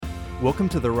Welcome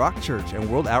to the Rock Church and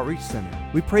World Outreach Center.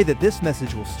 We pray that this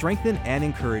message will strengthen and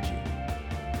encourage you.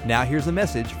 Now here's a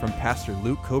message from Pastor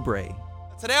Luke Cobrae.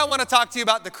 Today I want to talk to you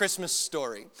about the Christmas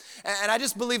story. And I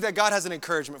just believe that God has an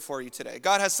encouragement for you today.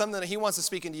 God has something that he wants to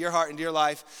speak into your heart, into your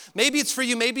life. Maybe it's for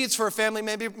you, maybe it's for a family,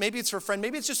 maybe it's for a friend.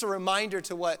 Maybe it's just a reminder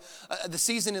to what the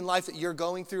season in life that you're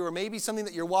going through, or maybe something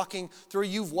that you're walking through,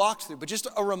 you've walked through. But just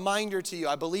a reminder to you.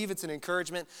 I believe it's an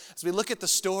encouragement as we look at the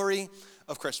story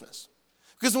of Christmas.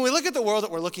 Because when we look at the world that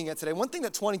we're looking at today, one thing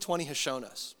that 2020 has shown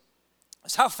us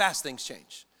is how fast things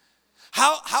change.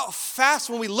 How fast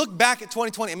when we look back at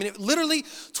 2020, I mean, literally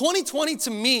 2020 to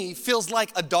me feels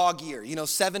like a dog year,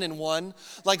 7 and 1.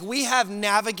 Like we have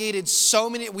navigated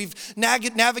we've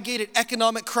navigated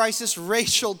economic crisis,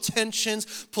 racial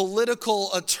tensions,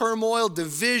 political turmoil,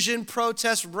 division,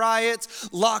 protests, riots,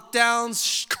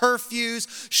 lockdowns,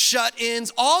 curfews,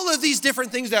 shut-ins, all of these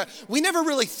different things that we never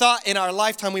really thought in our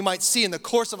lifetime we might see in the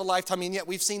course of a lifetime, and yet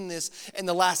we've seen this in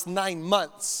the last 9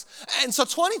 months. And so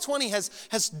 2020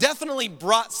 has definitely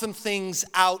brought some things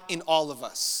out in all of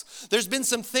us. There's been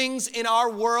some things in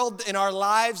our world, in our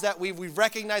lives that we've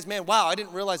recognized, man, wow, I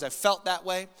didn't realize I felt that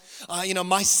way.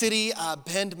 My city,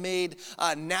 Bend, made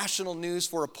national news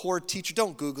for a poor teacher.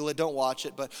 Don't Google it, don't watch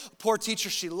it, but a poor teacher,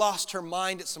 she lost her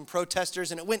mind at some protesters,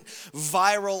 and it went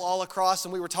viral all across,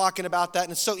 and we were talking about that,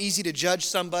 and it's so easy to judge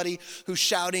somebody who's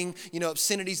shouting,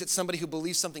 obscenities at somebody who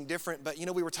believes something different, but,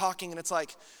 we were talking, and it's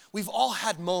like, we've all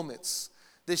had moments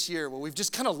this year where we've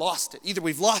just kind of lost it. Either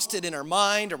we've lost it in our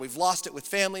mind, or we've lost it with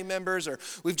family members, or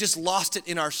we've just lost it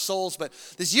in our souls. But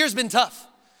this year's been tough.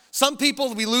 Some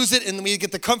people, we lose it and we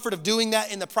get the comfort of doing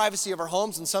that in the privacy of our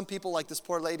homes. And some people, like this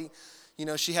poor lady,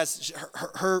 she has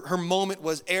her moment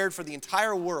was aired for the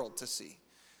entire world to see.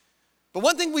 But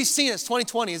one thing we've seen as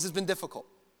 2020 is it's been difficult.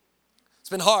 It's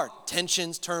been hard.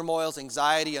 Tensions, turmoils,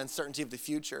 anxiety, uncertainty of the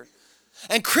future.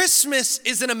 And Christmas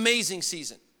is an amazing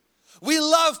season. We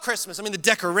love Christmas. I mean, the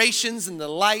decorations and the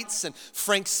lights, and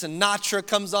Frank Sinatra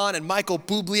comes on, and Michael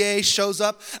Bublé shows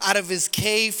up out of his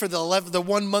cave for the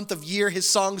 1 month of year. His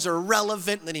songs are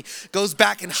relevant, and then he goes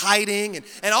back in hiding,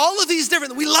 and all of these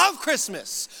different, we love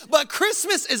Christmas. But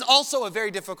Christmas is also a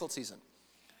very difficult season.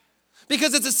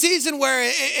 Because it's a season where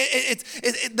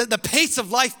the pace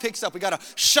of life picks up. We got to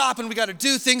shop, and we got to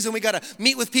do things, and we got to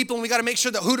meet with people, and we got to make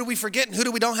sure that who do we forget and who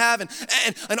do we don't have,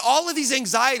 and all of these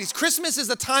anxieties. Christmas is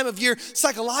the time of year,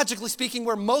 psychologically speaking,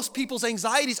 where most people's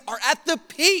anxieties are at the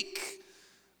peak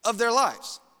of their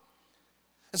lives.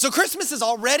 And so Christmas is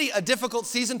already a difficult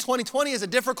season. 2020 is a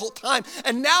difficult time.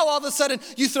 And now all of a sudden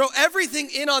you throw everything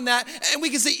in on that. And we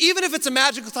can say, even if it's a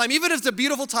magical time, even if it's a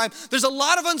beautiful time, there's a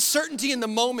lot of uncertainty in the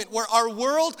moment where our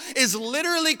world is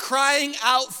literally crying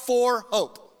out for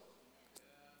hope.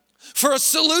 For a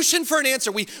solution, for an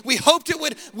answer. We hoped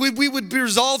we would be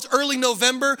resolved early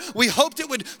November. We hoped it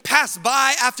would pass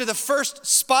by after the first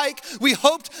spike. We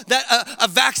hoped that a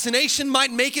vaccination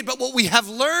might make it. But what we have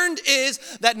learned is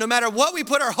that no matter what we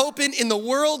put our hope in the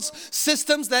world's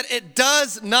systems, that it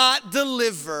does not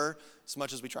deliver as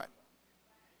much as we try.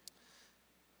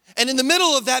 And in the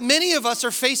middle of that, many of us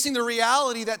are facing the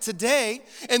reality that today,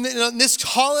 and in this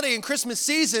holiday and Christmas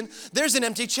season, there's an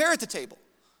empty chair at the table.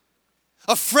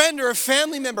 A friend or a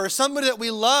family member or somebody that we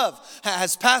love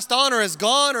has passed on or has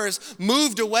gone or has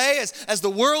moved away as the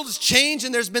world has changed,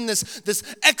 and there's been this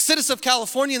exodus of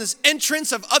California and this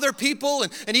entrance of other people,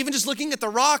 and even just looking at the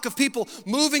rock of people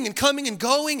moving and coming and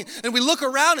going, and we look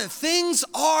around and things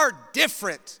are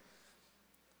different.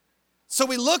 So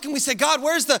we look and we say, God,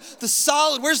 where's the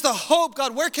solid? Where's the hope?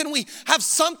 God, where can we have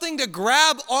something to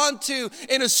grab onto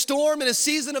in a storm, in a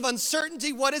season of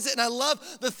uncertainty? What is it? And I love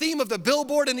the theme of the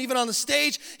billboard and even on the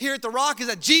stage here at The Rock is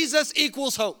that Jesus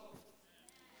equals hope.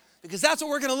 Because that's what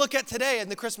we're going to look at today in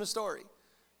the Christmas story.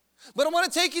 But I want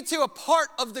to take you to a part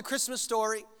of the Christmas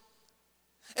story.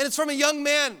 And it's from a young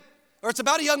man, or it's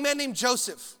about a young man named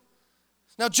Joseph.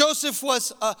 Now, Joseph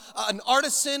was an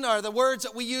artisan, or the words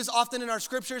that we use often in our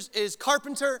scriptures is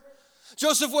carpenter.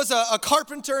 Joseph was a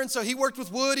carpenter, and so he worked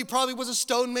with wood. He probably was a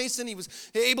stonemason. He was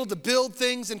able to build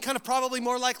things, and kind of probably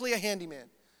more likely a handyman.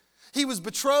 He was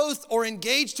betrothed or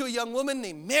engaged to a young woman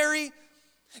named Mary.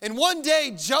 And one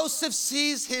day, Joseph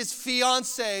sees his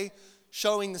fiancée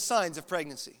showing the signs of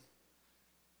pregnancy.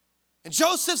 And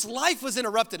Joseph's life was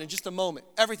interrupted in just a moment.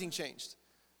 Everything changed.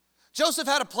 Joseph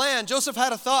had a plan. Joseph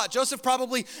had a thought. Joseph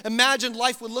probably imagined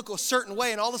life would look a certain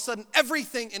way, and all of a sudden,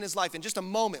 everything in his life in just a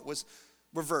moment was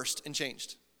reversed and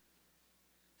changed.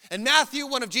 And Matthew,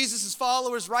 one of Jesus'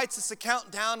 followers, writes this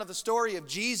account down of the story of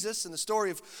Jesus and the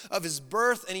story of his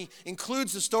birth, and he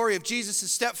includes the story of Jesus'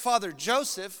 stepfather,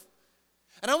 Joseph.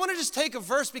 And I want to just take a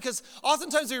verse because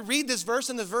oftentimes we read this verse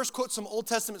and the verse quotes some Old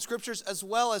Testament scriptures as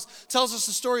well as tells us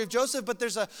the story of Joseph, but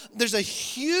there's a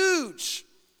huge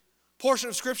portion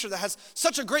of scripture that has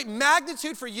such a great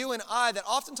magnitude for you and I that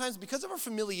oftentimes because of our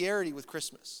familiarity with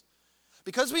Christmas,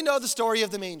 because we know the story of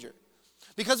the manger,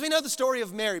 because we know the story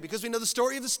of Mary, because we know the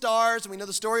story of the stars, and we know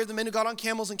the story of the men who got on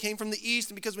camels and came from the east,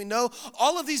 and because we know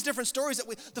all of these different stories,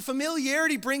 the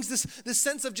familiarity brings this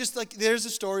sense of just like, there's a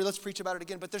story, let's preach about it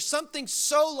again. But there's something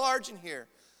so large in here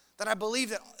that I believe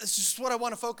that it's just what I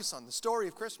want to focus on, the story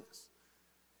of Christmas.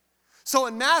 So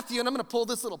in Matthew, and I'm going to pull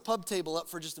this little pub table up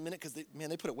for just a minute because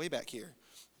they put it way back here.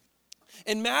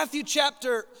 In Matthew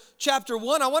chapter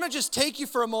 1, I want to just take you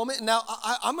for a moment. And now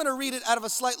I'm going to read it out of a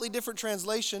slightly different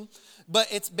translation, but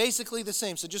it's basically the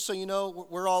same. So just so you know,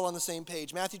 we're all on the same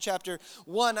page. Matthew chapter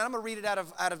 1, and I'm going to read it out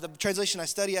of the translation I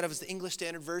study out of is the English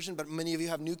Standard Version, but many of you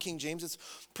have New King James. It's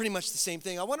pretty much the same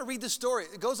thing. I want to read this story.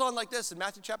 It goes on like this in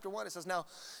Matthew chapter 1. It says, "Now,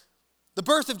 the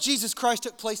birth of Jesus Christ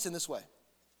took place in this way.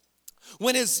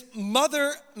 When his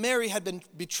mother Mary had been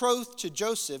betrothed to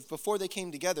Joseph, before they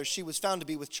came together, she was found to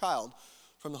be with child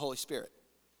from the Holy Spirit.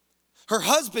 Her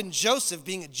husband Joseph,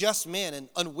 being a just man and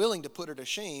unwilling to put her to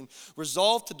shame,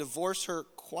 resolved to divorce her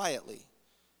quietly."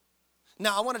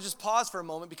 Now, I want to just pause for a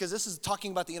moment because this is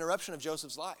talking about the interruption of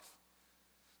Joseph's life.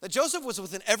 That Joseph was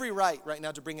within every right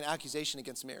now to bring an accusation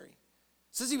against Mary.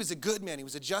 It says he was a good man, he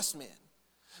was a just man.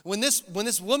 When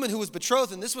this woman who was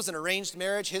betrothed, and this was an arranged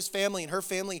marriage, his family and her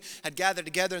family had gathered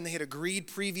together and they had agreed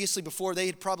previously before they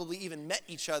had probably even met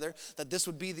each other that this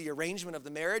would be the arrangement of the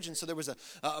marriage. And so there was a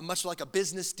much like a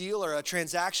business deal or a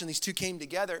transaction. These two came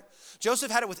together.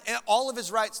 Joseph had it with all of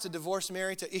his rights to divorce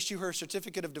Mary, to issue her a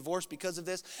certificate of divorce because of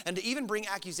this, and to even bring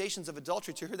accusations of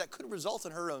adultery to her that could result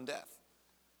in her own death.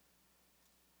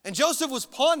 And Joseph was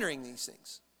pondering these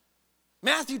things.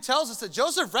 Matthew tells us that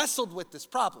Joseph wrestled with this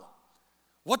problem.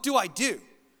 What do I do?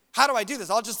 How do I do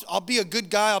this? I'll be a good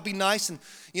guy. I'll be nice and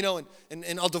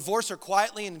I'll divorce her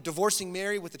quietly. And divorcing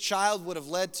Mary with a child would have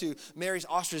led to Mary's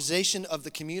ostracization of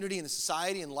the community and the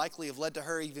society, and likely have led to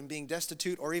her even being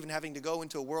destitute or even having to go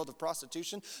into a world of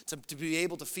prostitution to be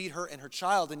able to feed her and her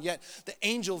child. And yet the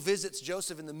angel visits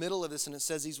Joseph in the middle of this, and it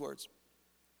says these words.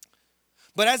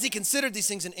 "But as he considered these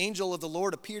things, an angel of the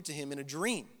Lord appeared to him in a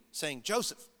dream, saying,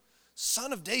 'Joseph,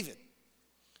 son of David,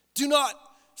 do not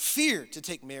fear to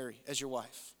take Mary as your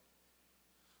wife.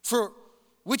 For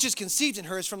which is conceived in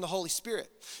her is from the Holy Spirit.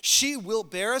 She will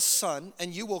bear a son,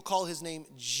 and you will call his name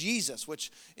Jesus,'"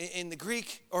 which in the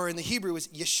Greek or in the Hebrew is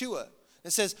Yeshua.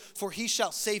 It says, "For he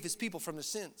shall save his people from their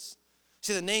sins."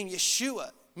 See, the name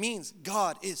Yeshua means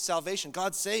God is salvation.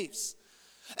 God saves.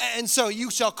 And so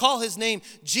you shall call his name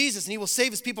Jesus, and he will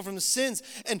save his people from the sins.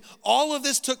 And all of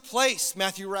this took place,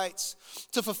 Matthew writes,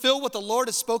 to fulfill what the Lord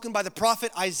has spoken by the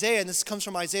prophet Isaiah. And this comes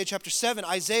from Isaiah chapter 7.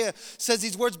 Isaiah says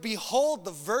these words, "Behold,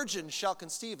 the virgin shall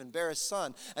conceive and bear a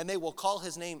son, and they will call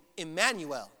his name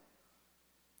Emmanuel,"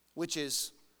 which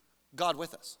is God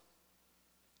with us.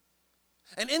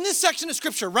 And in this section of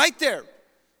scripture right there,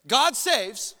 God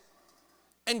saves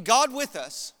and God with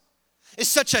us is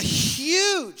such a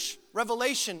huge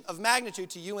revelation of magnitude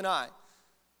to you and I.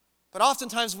 But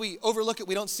oftentimes we overlook it,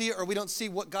 we don't see it, or we don't see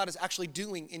what God is actually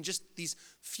doing in just these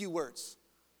few words.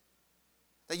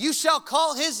 That you shall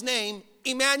call his name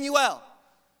Emmanuel,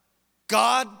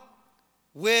 God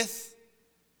with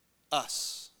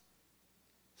us.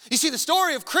 You see, the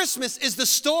story of Christmas is the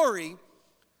story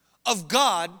of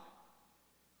God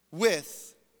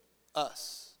with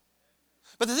us.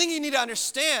 But the thing you need to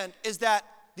understand is that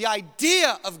the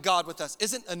idea of God with us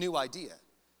isn't a new idea.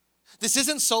 This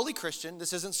isn't solely Christian.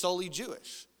 This isn't solely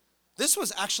Jewish. This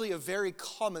was actually a very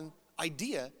common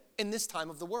idea in this time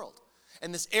of the world,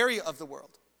 in this area of the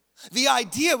world. The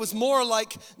idea was more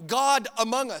like God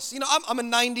among us. You know, I'm a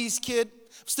 90s kid.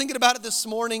 I was thinking about it this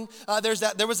morning.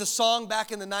 There was a song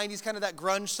back in the 90s, kind of that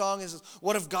grunge song, is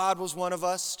 "What if God was one of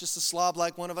us, just a slob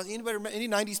like one of us?" Any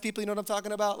 90s people, you know what I'm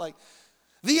talking about? Like,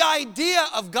 the idea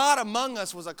of God among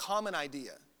us was a common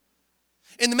idea.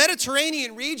 In the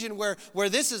Mediterranean region where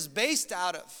this is based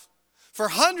out of, for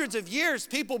hundreds of years,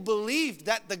 people believed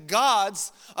that the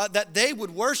gods that they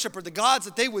would worship or the gods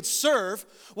that they would serve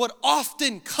would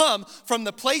often come from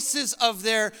the places of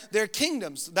their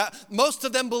kingdoms. That most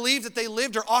of them believed that they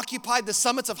lived or occupied the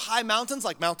summits of high mountains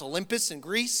like Mount Olympus in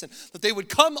Greece, and that they would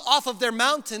come off of their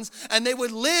mountains and they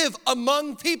would live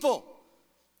among people.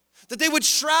 That they would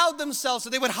shroud themselves,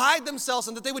 that they would hide themselves,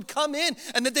 and that they would come in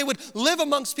and that they would live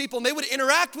amongst people, and they would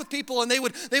interact with people, and they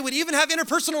would even have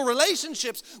interpersonal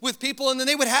relationships with people, and then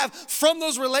they would have from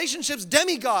those relationships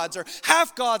demigods or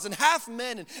half gods and half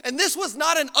men. And this was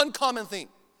not an uncommon thing.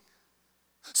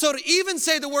 So to even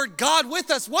say the word God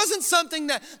with us wasn't something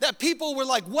that people were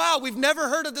like, wow, we've never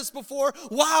heard of this before.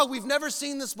 Wow, we've never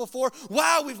seen this before.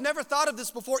 Wow, we've never thought of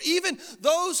this before. Even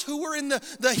those who were in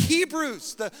the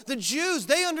Hebrews, the Jews,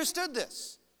 they understood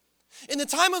this. In the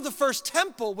time of the first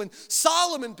temple, when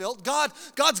Solomon built,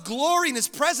 God's glory and his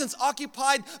presence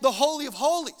occupied the Holy of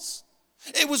Holies.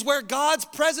 It was where God's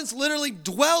presence literally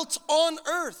dwelt on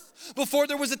earth. Before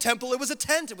there was a temple, it was a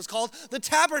tent. It was called the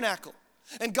tabernacle.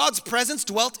 And God's presence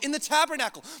dwelt in the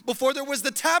tabernacle. Before there was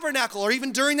the tabernacle, or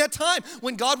even during that time,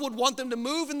 when God would want them to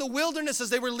move in the wilderness as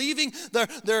they were leaving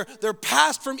their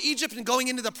past from Egypt and going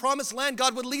into the promised land,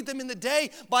 God would lead them in the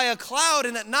day by a cloud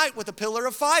and at night with a pillar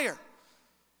of fire.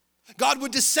 God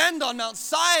would descend on Mount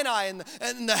Sinai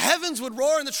and the heavens would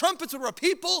roar and the trumpets would roar.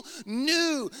 People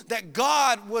knew that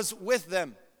God was with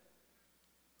them.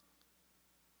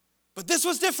 But this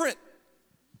was different.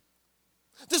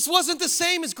 This wasn't the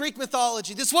same as Greek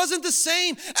mythology. This wasn't the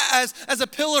same as a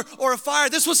pillar or a fire.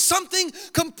 This was something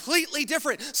completely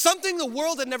different. Something the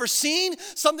world had never seen,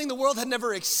 something the world had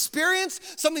never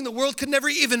experienced, something the world could never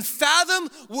even fathom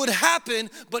would happen,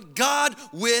 but God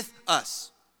with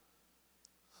us.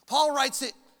 Paul writes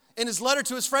it in his letter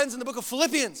to his friends in the book of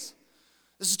Philippians.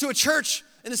 This is to a church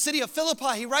in the city of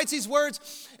Philippi. He writes these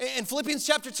words in Philippians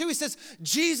chapter 2. He says,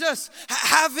 Jesus,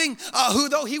 having, who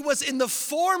though he was in the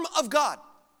form of God,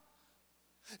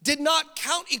 did not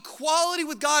count equality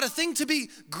with God a thing to be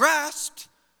grasped,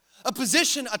 a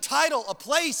position, a title, a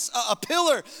place, a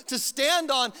pillar to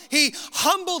stand on. He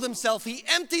humbled himself, he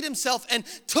emptied himself and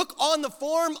took on the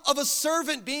form of a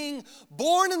servant, being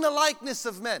born in the likeness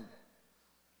of men.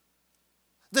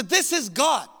 That this is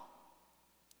God.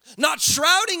 Not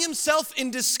shrouding himself in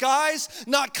disguise,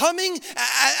 not coming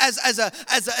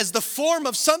as the form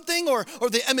of something or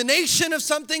the emanation of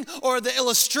something or the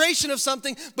illustration of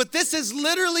something, but this is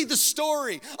literally the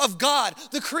story of God,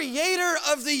 the creator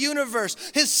of the universe,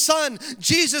 his son,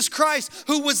 Jesus Christ,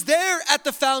 who was there at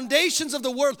the foundations of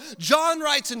the world. John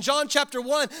writes in John chapter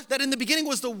 1 that in the beginning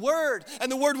was the Word,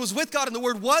 and the Word was with God, and the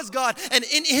Word was God, and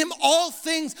in him all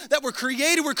things that were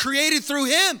created through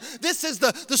him. This is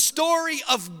the story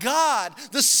of God,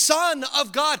 the Son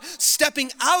of God,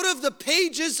 stepping out of the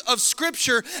pages of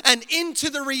Scripture and into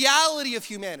the reality of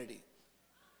humanity.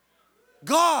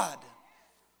 God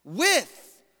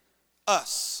with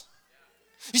us.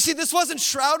 You see, this wasn't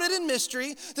shrouded in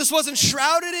mystery. This wasn't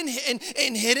shrouded in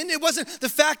hidden. It wasn't the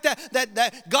fact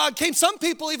that God came. Some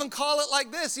people even call it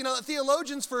like this. You know,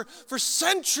 theologians for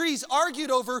centuries argued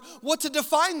over what to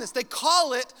define this. They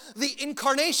call it the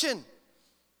incarnation.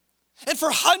 And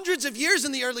for hundreds of years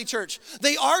in the early church,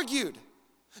 they argued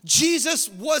Jesus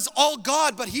was all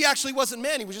God, but he actually wasn't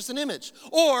man. He was just an image.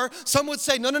 Or some would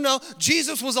say, no,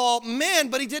 Jesus was all man,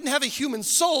 but he didn't have a human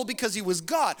soul because he was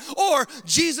God. Or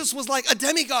Jesus was like a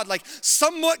demigod, like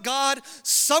somewhat God,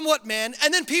 somewhat man.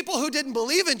 And then people who didn't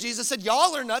believe in Jesus said,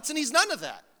 y'all are nuts, and he's none of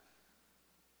that.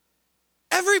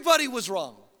 Everybody was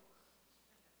wrong.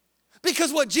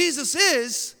 Because what Jesus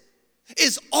is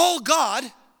all God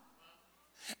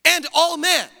and all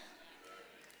man.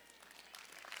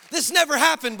 This never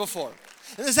happened before.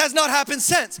 And this has not happened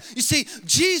since. You see,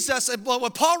 Jesus,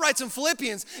 what Paul writes in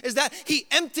Philippians is that he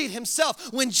emptied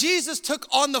himself. When Jesus took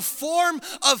on the form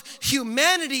of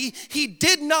humanity, he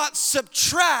did not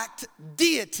subtract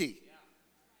deity.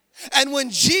 And when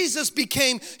Jesus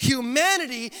became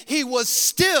humanity, he was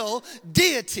still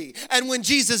deity. And when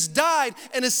Jesus died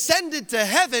and ascended to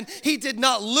heaven, he did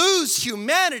not lose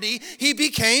humanity, he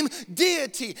became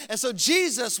deity. And so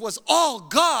Jesus was all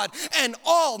God and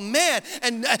all man.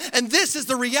 And this is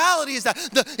the reality, is that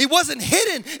it wasn't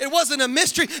hidden, it wasn't a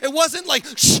mystery, it wasn't like,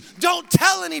 shh, don't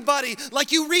tell anybody,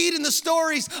 like you read in the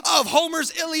stories of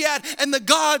Homer's Iliad and the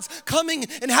gods coming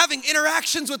and having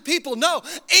interactions with people. No,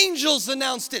 angels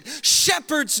announced it.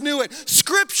 Shepherds knew it.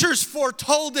 Scriptures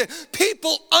foretold it.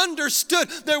 People understood.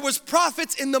 There was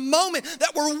prophets in the moment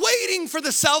that were waiting for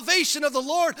the salvation of the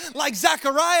Lord, like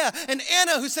Zechariah and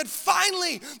Anna, who said,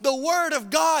 finally, the word of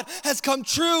God has come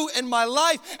true in my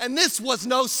life. And this was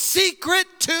no secret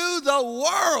to the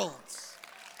world,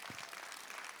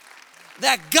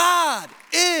 that God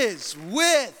is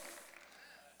with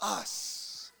us.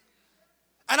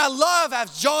 And I love,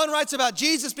 as John writes about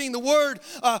Jesus being the Word,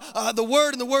 and the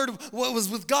Word was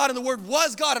with God, and the Word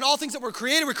was God, and all things that were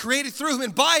created through him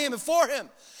and by him and for him.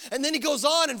 And then he goes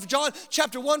on in John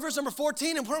chapter 1, verse number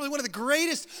 14, and probably one of the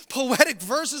greatest poetic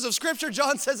verses of Scripture.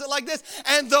 John says it like this: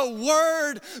 and the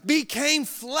Word became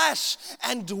flesh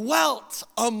and dwelt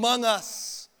among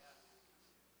us.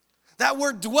 That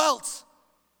word dwelt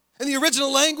in the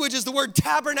original language is the word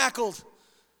tabernacled.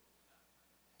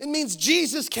 It means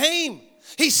Jesus came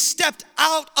He stepped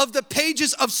out of the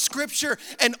pages of Scripture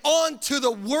and onto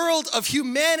the world of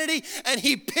humanity, and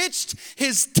he pitched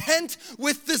his tent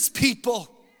with this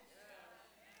people.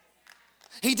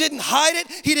 He didn't hide it.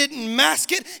 He didn't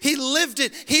mask it. He lived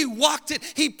it. He walked it.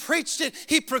 He preached it.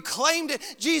 He proclaimed it.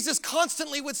 Jesus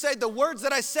constantly would say, the words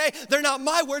that I say, they're not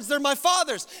my words, they're my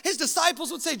Father's. His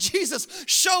disciples would say, Jesus,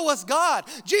 show us God.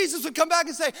 Jesus would come back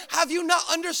and say, have you not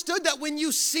understood that when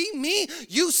you see me,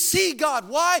 you see God?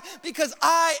 Why? Because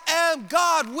I am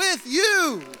God with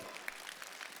you.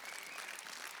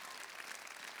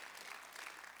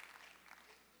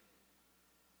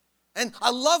 And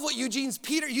I love what Eugene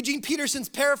Peterson's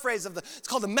paraphrase of it's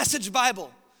called the Message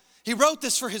Bible. He wrote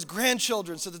this for his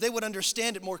grandchildren so that they would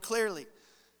understand it more clearly.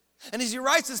 And as he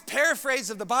writes this paraphrase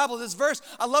of the Bible, this verse,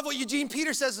 I love what Eugene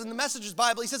Peterson says in the Message's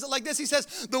Bible. He says it like this. He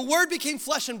says, the Word became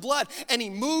flesh and blood, and he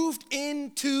moved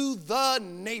into the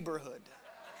neighborhood.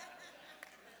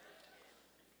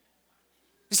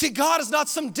 You see, God is not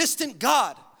some distant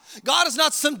God. God is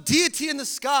not some deity in the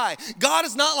sky. God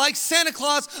is not like Santa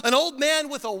Claus, an old man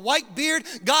with a white beard.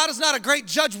 God is not a great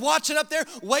judge watching up there,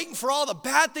 waiting for all the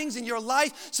bad things in your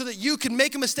life so that you can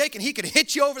make a mistake and he can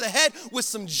hit you over the head with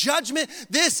some judgment.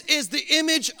 This is the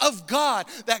image of God,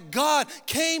 that God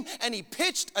came and he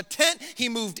pitched a tent. He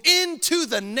moved into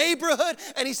the neighborhood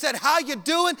and he said, how you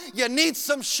doing? You need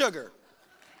some sugar.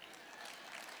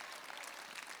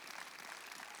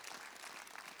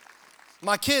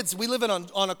 My kids, we live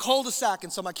on a cul-de-sac,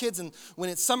 and so my kids, when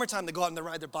it's summertime, they go out and they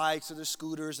ride their bikes or their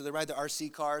scooters or they ride their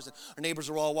RC cars, and our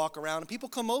neighbors will all walk around, and people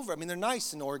come over. I mean, they're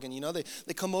nice in Oregon, you know. They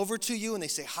come over to you, and they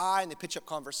say hi, and they pitch up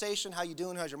conversation. How you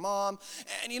doing? How's your mom?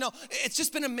 And, you know, it's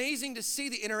just been amazing to see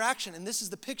the interaction, and this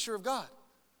is the picture of God.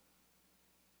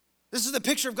 This is the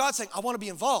picture of God saying, I want to be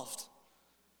involved.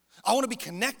 I want to be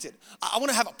connected. I want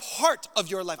to have a part of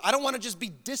your life. I don't want to just be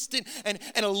distant and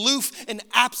aloof and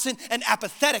absent and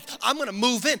apathetic. I'm going to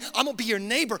move in. I'm going to be your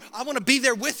neighbor. I want to be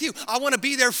there with you. I want to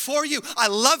be there for you. I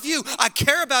love you. I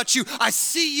care about you. I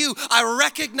see you. I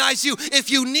recognize you.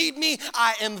 If you need me,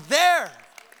 I am there.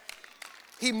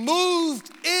 He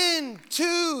moved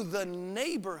into the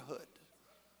neighborhood.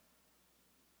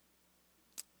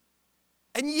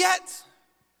 And yet,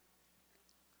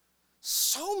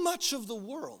 so much of the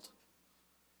world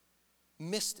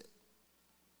missed it.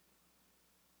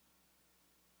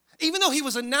 Even though he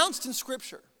was announced in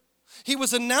Scripture, he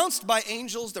was announced by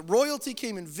angels, that royalty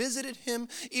came and visited him,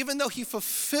 even though he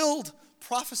fulfilled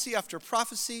prophecy after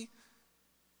prophecy,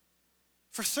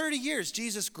 for 30 years,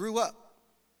 Jesus grew up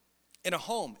in a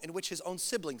home in which his own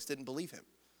siblings didn't believe him.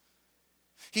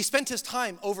 He spent his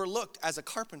time overlooked as a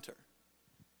carpenter.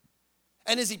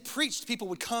 And as he preached, people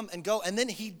would come and go, and then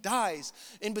he dies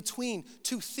in between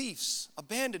two thieves,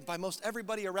 abandoned by most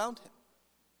everybody around him.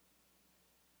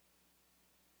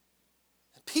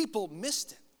 And people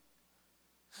missed it.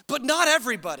 But not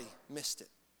everybody missed it.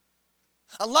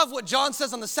 I love what John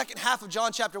says on the second half of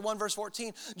John chapter 1, verse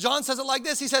 14. John says it like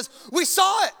this. He says, we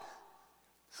saw it.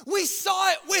 We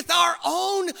saw it with our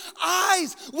own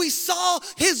eyes. We saw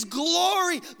his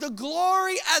glory, the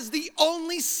glory as the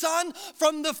only Son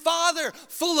from the Father,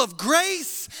 full of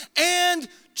grace and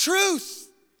truth.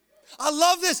 I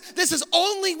love this. This is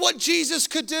only what Jesus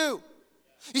could do.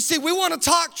 You see, we want to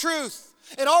talk truth.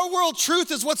 In our world, truth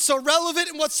is what's so relevant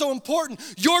and what's so important.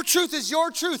 Your truth is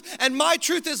your truth, and my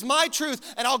truth is my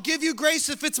truth. And I'll give you grace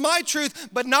if it's my truth,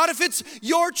 but not if it's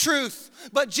your truth.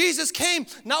 But Jesus came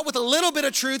not with a little bit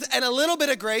of truth and a little bit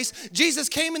of grace. Jesus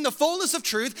came in the fullness of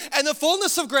truth and the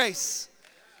fullness of grace.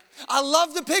 I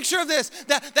love the picture of this,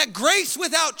 that grace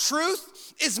without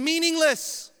truth is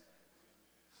meaningless.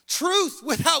 Truth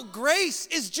without grace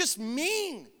is just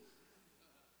mean.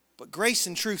 But grace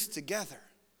and truth together,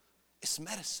 it's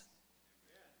medicine.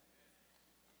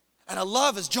 And I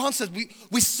love, as John said,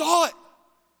 we saw it.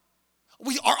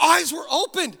 Our eyes were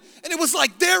opened, and it was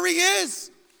like, there he is.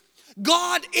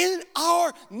 God in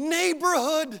our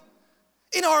neighborhood,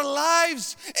 in our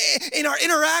lives, in our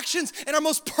interactions, in our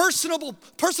most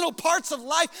personal parts of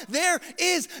life. There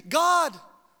is God.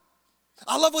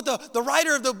 I love what the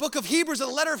writer of the book of Hebrews, and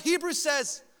the letter of Hebrews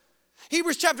says.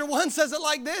 Hebrews chapter 1 says it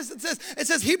like this. It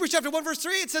says Hebrews chapter 1 verse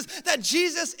 3, it says that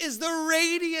Jesus is the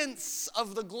radiance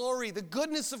of the glory, the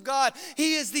goodness of God.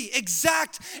 He is the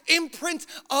exact imprint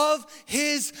of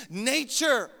his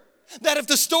nature. That if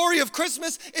the story of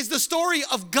Christmas is the story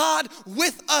of God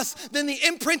with us, then the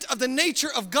imprint of the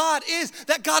nature of God is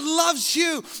that God loves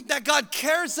you, that God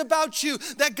cares about you,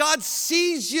 that God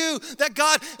sees you, that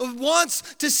God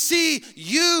wants to see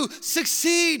you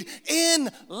succeed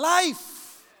in life.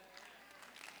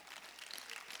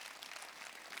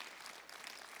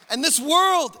 And this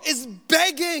world is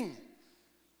begging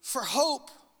for hope,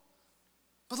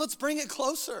 but let's bring it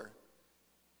closer.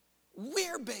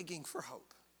 We're begging for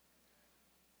hope.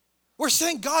 We're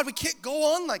saying, God, we can't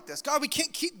go on like this. God, we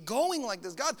can't keep going like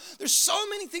this. God, there's so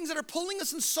many things that are pulling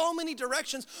us in so many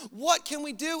directions. What can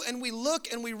we do? And we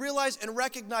look and we realize and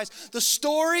recognize the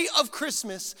story of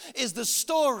Christmas is the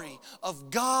story of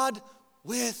God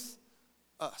with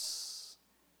us.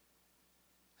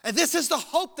 And this is the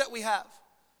hope that we have.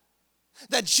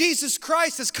 That Jesus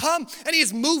Christ has come and he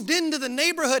has moved into the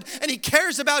neighborhood and he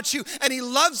cares about you and he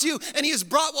loves you and he has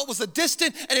brought what was a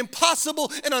distant and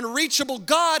impossible and unreachable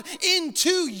God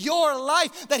into your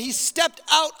life. That he stepped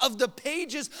out of the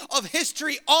pages of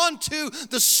history onto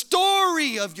the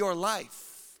story of your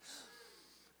life.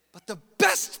 But the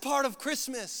best part of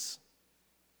Christmas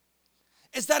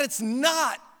is that it's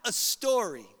not a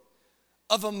story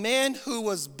of a man who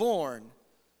was born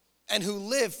and who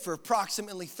lived for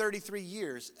approximately 33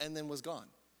 years and then was gone.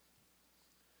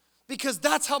 Because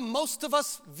that's how most of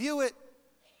us view it.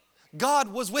 God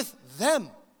was with them.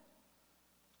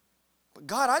 But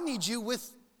God, I need you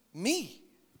with me.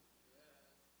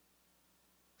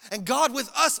 And God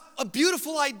with us, a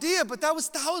beautiful idea, but that was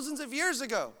thousands of years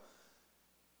ago.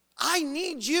 I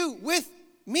need you with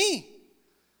me.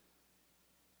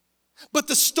 But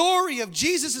the story of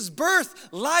Jesus' birth,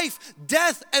 life,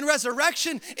 death, and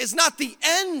resurrection is not the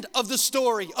end of the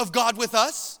story of God with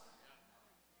us.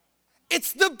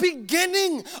 It's the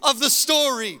beginning of the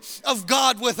story of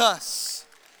God with us.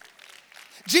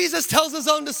 Jesus tells his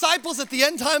own disciples at the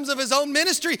end times of his own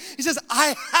ministry, he says,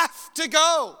 I have to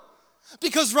go.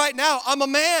 Because right now, I'm a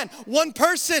man. One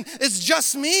person is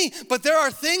just me. But there are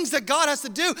things that God has to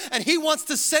do. And he wants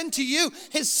to send to you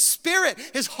his Spirit,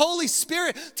 his Holy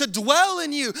Spirit, to dwell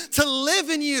in you, to live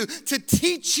in you, to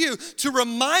teach you, to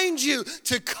remind you,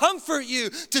 to comfort you,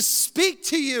 to speak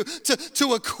to you,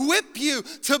 to equip you,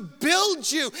 to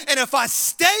build you. And if I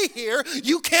stay here,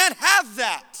 you can't have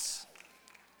that.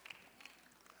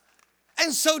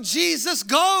 And so Jesus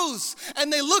goes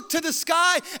and they look to the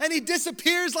sky and he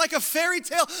disappears like a fairy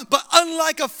tale. But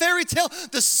unlike a fairy tale,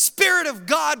 the Spirit of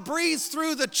God breathes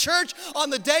through the church on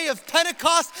the day of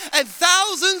Pentecost and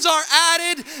thousands are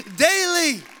added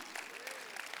daily.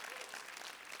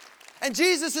 And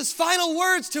Jesus' final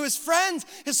words to his friends,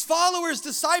 his followers,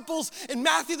 disciples, in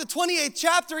Matthew the 28th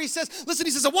chapter, he says, listen,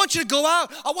 he says, I want you to go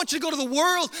out. I want you to go to the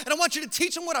world and I want you to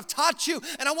teach them what I've taught you.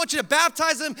 And I want you to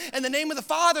baptize them in the name of the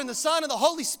Father and the Son and the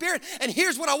Holy Spirit. And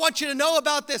here's what I want you to know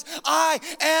about this. I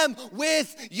am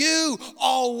with you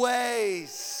always.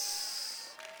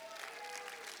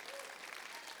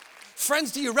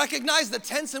 Friends, do you recognize the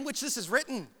tense in which this is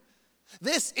written?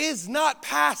 This is not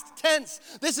past tense.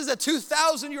 This is a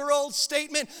 2,000-year-old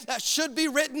statement that should be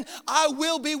written, I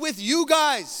will be with you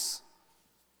guys.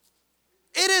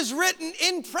 It is written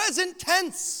in present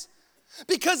tense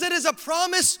because it is a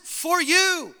promise for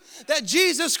you that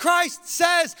Jesus Christ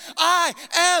says, I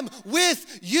am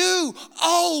with you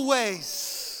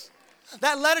always.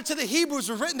 That letter to the Hebrews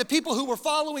was written to people who were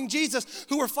following Jesus,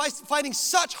 who were fighting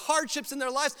such hardships in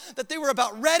their lives that they were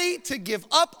about ready to give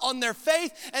up on their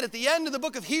faith. And at the end of the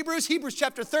book of Hebrews, Hebrews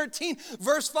chapter 13,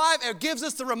 verse 5, it gives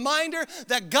us the reminder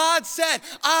that God said,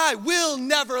 I will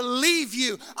never leave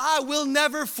you. I will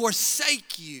never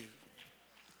forsake you.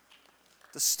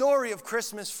 The story of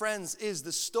Christmas, friends, is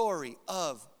the story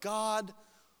of God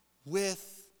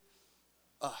with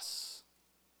us.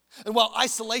 And while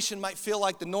isolation might feel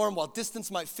like the norm, while distance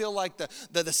might feel like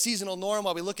the seasonal norm,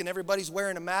 while we look and everybody's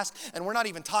wearing a mask, and we're not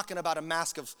even talking about a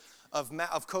mask of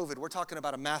COVID, we're talking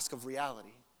about a mask of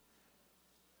reality.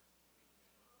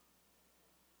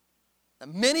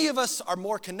 And many of us are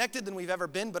more connected than we've ever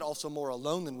been, but also more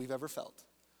alone than we've ever felt.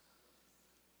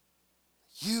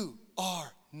 You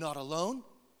are not alone.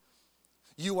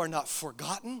 You are not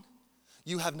forgotten.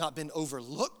 You have not been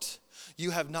overlooked.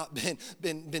 You have not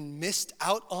been missed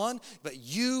out on, but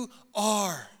you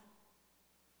are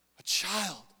a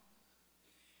child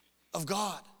of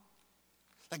God.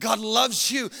 That God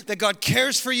loves you, that God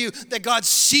cares for you, that God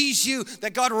sees you,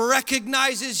 that God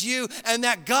recognizes you, and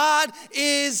that God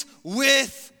is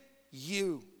with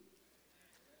you.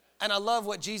 And I love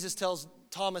what Jesus tells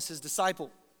Thomas, his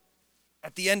disciple,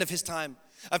 at the end of his time.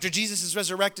 After Jesus is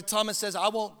resurrected, Thomas says, I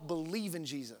won't believe in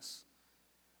Jesus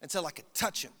until I could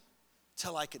touch him,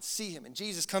 until I could see him. And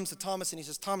Jesus comes to Thomas and he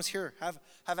says, Thomas, here, have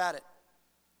at it.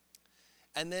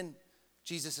 And then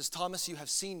Jesus says, Thomas, you have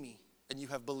seen me and you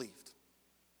have believed.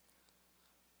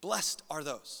 Blessed are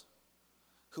those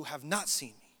who have not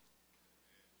seen me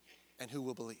and who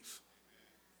will believe.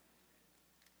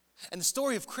 And the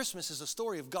story of Christmas is a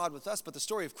story of God with us, but the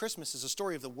story of Christmas is a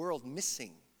story of the world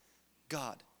missing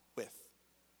God with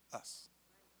us.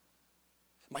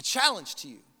 My challenge to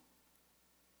you,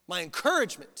 my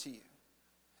encouragement to you,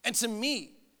 and to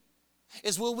me,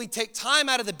 is will we take time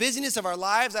out of the busyness of our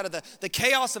lives, out of the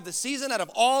chaos of the season, out of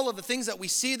all of the things that we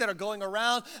see that are going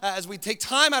around, as we take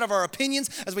time out of our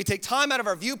opinions, as we take time out of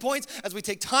our viewpoints, as we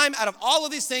take time out of all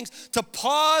of these things to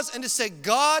pause and to say,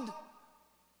 God,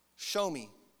 show me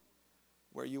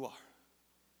where you are.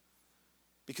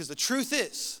 Because the truth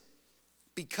is,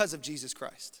 because of Jesus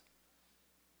Christ,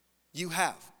 you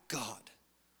have God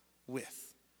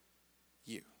with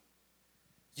you.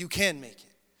 You can make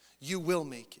it. You will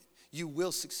make it. You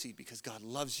will succeed because God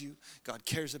loves you, God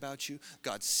cares about you,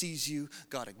 God sees you,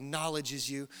 God acknowledges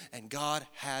you, and God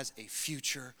has a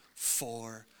future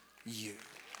for you.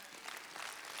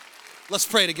 Let's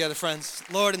pray together, friends.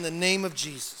 Lord, in the name of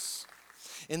Jesus,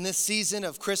 in this season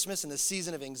of Christmas, in this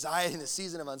season of anxiety, in this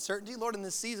season of uncertainty, Lord, in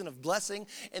this season of blessing,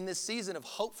 in this season of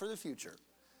hope for the future,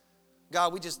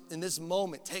 God, we just, in this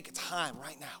moment, take a time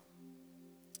right now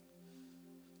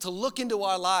to look into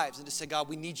our lives and to say, God,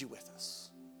 we need you with us.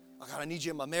 Oh, God, I need you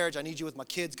in my marriage. I need you with my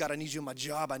kids. God, I need you in my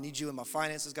job. I need you in my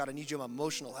finances. God, I need you in my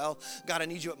emotional health. God, I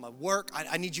need you at my work.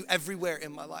 I need you everywhere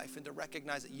in my life, and to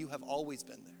recognize that you have always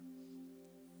been there.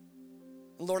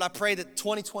 And Lord, I pray that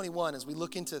 2021, as we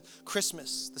look into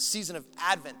Christmas, the season of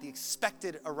Advent, the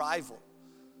expected arrival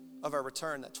of our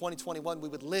return, that 2021 we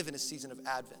would live in a season of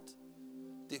Advent,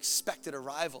 the expected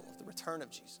arrival of the return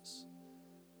of Jesus.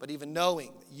 But even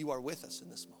knowing that you are with us in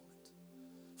this moment.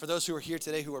 For those who are here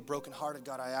today who are brokenhearted,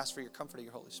 God, I ask for your comfort of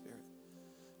your Holy Spirit.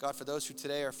 God, for those who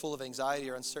today are full of anxiety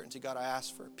or uncertainty, God, I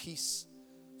ask for peace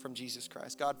from Jesus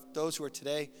Christ. God, those who are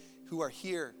today, who are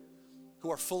here,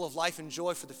 who are full of life and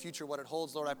joy for the future, what it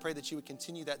holds, Lord, I pray that you would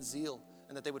continue that zeal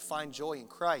and that they would find joy in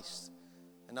Christ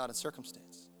and not in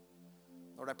circumstance.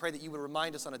 Lord, I pray that you would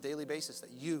remind us on a daily basis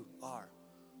that you are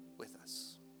with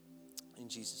us. In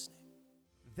Jesus' name.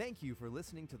 Thank you for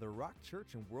listening to the Rock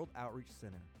Church and World Outreach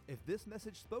Center. If this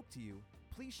message spoke to you,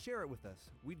 please share it with us.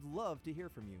 We'd love to hear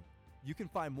from you. You can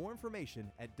find more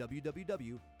information at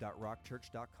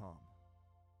www.rockchurch.com.